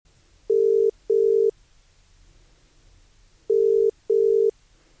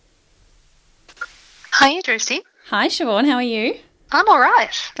Hi, Josie. Hi, Siobhan. How are you? I'm all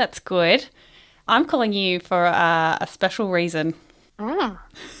right. That's good. I'm calling you for a special reason. Mm.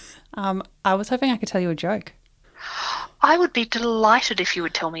 I was hoping I could tell you a joke. I would be delighted if you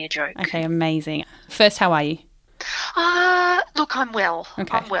would tell me a joke. Okay, amazing. First, how are you? Look, I'm well.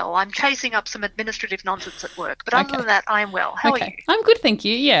 Okay. I'm well. I'm chasing up some administrative nonsense at work, but other than that, I am well. How are you? I'm good, thank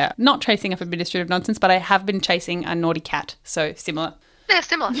you. Yeah, not chasing up administrative nonsense, but I have been chasing a naughty cat, so similar. Yeah,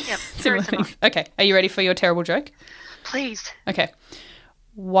 similar. Yeah, very similar. Things. Okay, are you ready for your terrible joke? Please. Okay.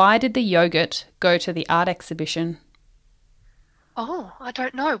 Why did the yogurt go to the art exhibition? Oh, I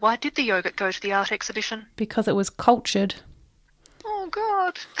don't know. Why did the yogurt go to the art exhibition? Because it was cultured. Oh,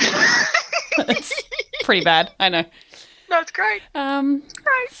 God. It's pretty bad, I know. No, it's great. Great.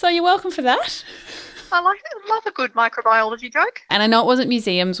 So you're welcome for that. I like it. Love a good microbiology joke. And I know it wasn't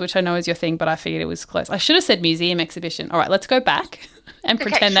museums, which I know is your thing, but I figured it was close. I should have said museum exhibition. All right, let's go back and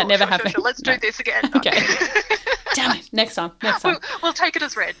pretend that never happened. Sure. Let's do this again. Okay. Damn it. Next time. We'll take it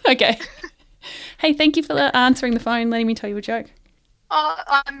as read. Okay. Hey, thank you for answering the phone, letting me tell you a joke.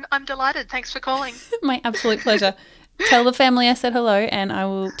 Oh, I'm delighted. Thanks for calling. My absolute pleasure. Tell the family I said hello, and I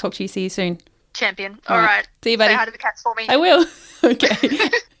will talk to you. See you soon. Champion. All right. See you, buddy. Say hi to the cats for me. I will. Okay.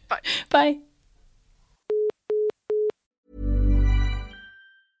 Bye. Bye.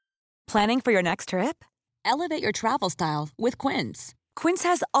 Planning for your next trip? Elevate your travel style with Quince. Quince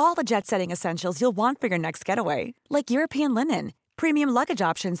has all the jet-setting essentials you'll want for your next getaway, like European linen, premium luggage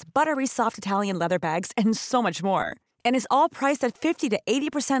options, buttery soft Italian leather bags, and so much more. And is all priced at 50 to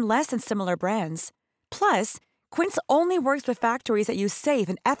 80% less than similar brands. Plus, Quince only works with factories that use safe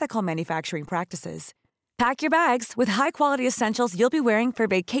and ethical manufacturing practices. Pack your bags with high-quality essentials you'll be wearing for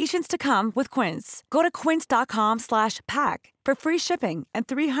vacations to come with Quince. Go to quince.com/pack for free shipping and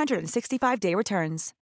 365-day returns.